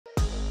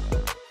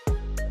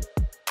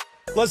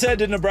Let's head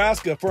to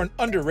Nebraska for an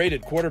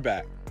underrated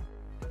quarterback.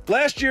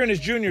 Last year in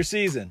his junior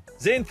season,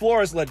 Zane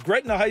Flores led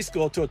Gretna High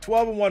School to a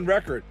 12-1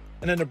 record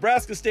and a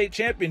Nebraska State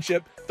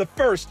Championship, the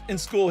first in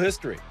school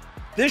history.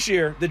 This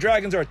year, the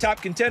Dragons are a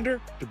top contender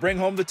to bring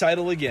home the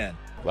title again.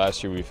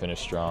 Last year we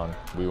finished strong.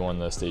 We won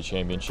the state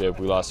championship.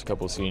 We lost a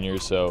couple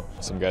seniors, so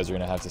some guys are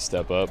going to have to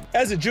step up.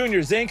 As a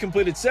junior, Zane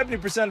completed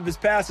 70% of his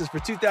passes for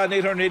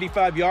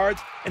 2,885 yards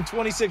and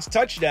 26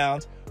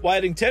 touchdowns, while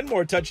adding 10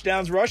 more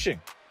touchdowns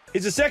rushing.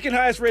 He's the second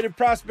highest rated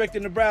prospect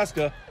in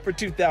Nebraska for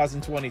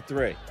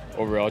 2023.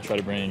 Overall, try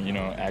to bring,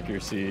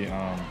 accuracy,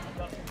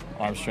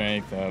 arm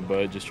strength,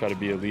 but just try to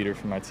be a leader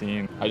for my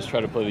team. I just try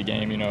to play the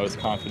game, as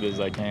confident as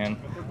I can.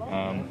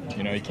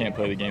 You can't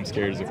play the game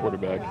scared as a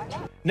quarterback.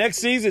 Next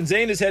season,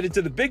 Zane is headed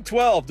to the Big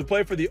 12 to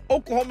play for the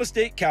Oklahoma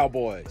State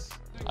Cowboys.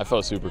 I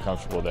felt super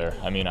comfortable there.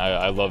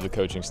 I love the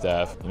coaching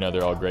staff.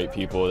 They're all great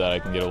people that I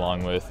can get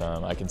along with.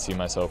 I can see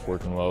myself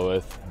working well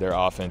with. Their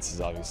offense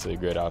is obviously a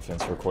great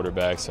offense for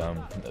quarterbacks,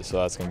 so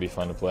that's going to be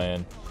fun to play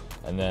in.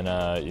 And then,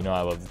 I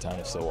love the town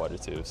of Stillwater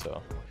too.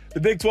 So. The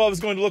Big 12 is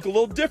going to look a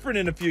little different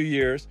in a few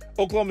years.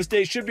 Oklahoma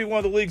State should be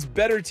one of the league's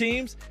better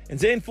teams, and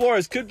Zane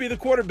Flores could be the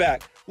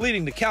quarterback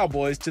leading the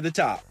Cowboys to the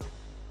top.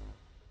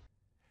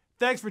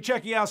 Thanks for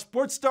checking out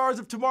Sports Stars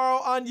of Tomorrow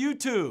on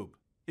YouTube.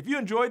 If you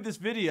enjoyed this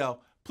video,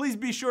 please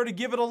be sure to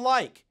give it a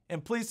like,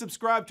 and please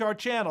subscribe to our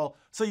channel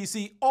so you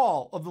see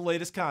all of the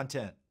latest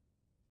content.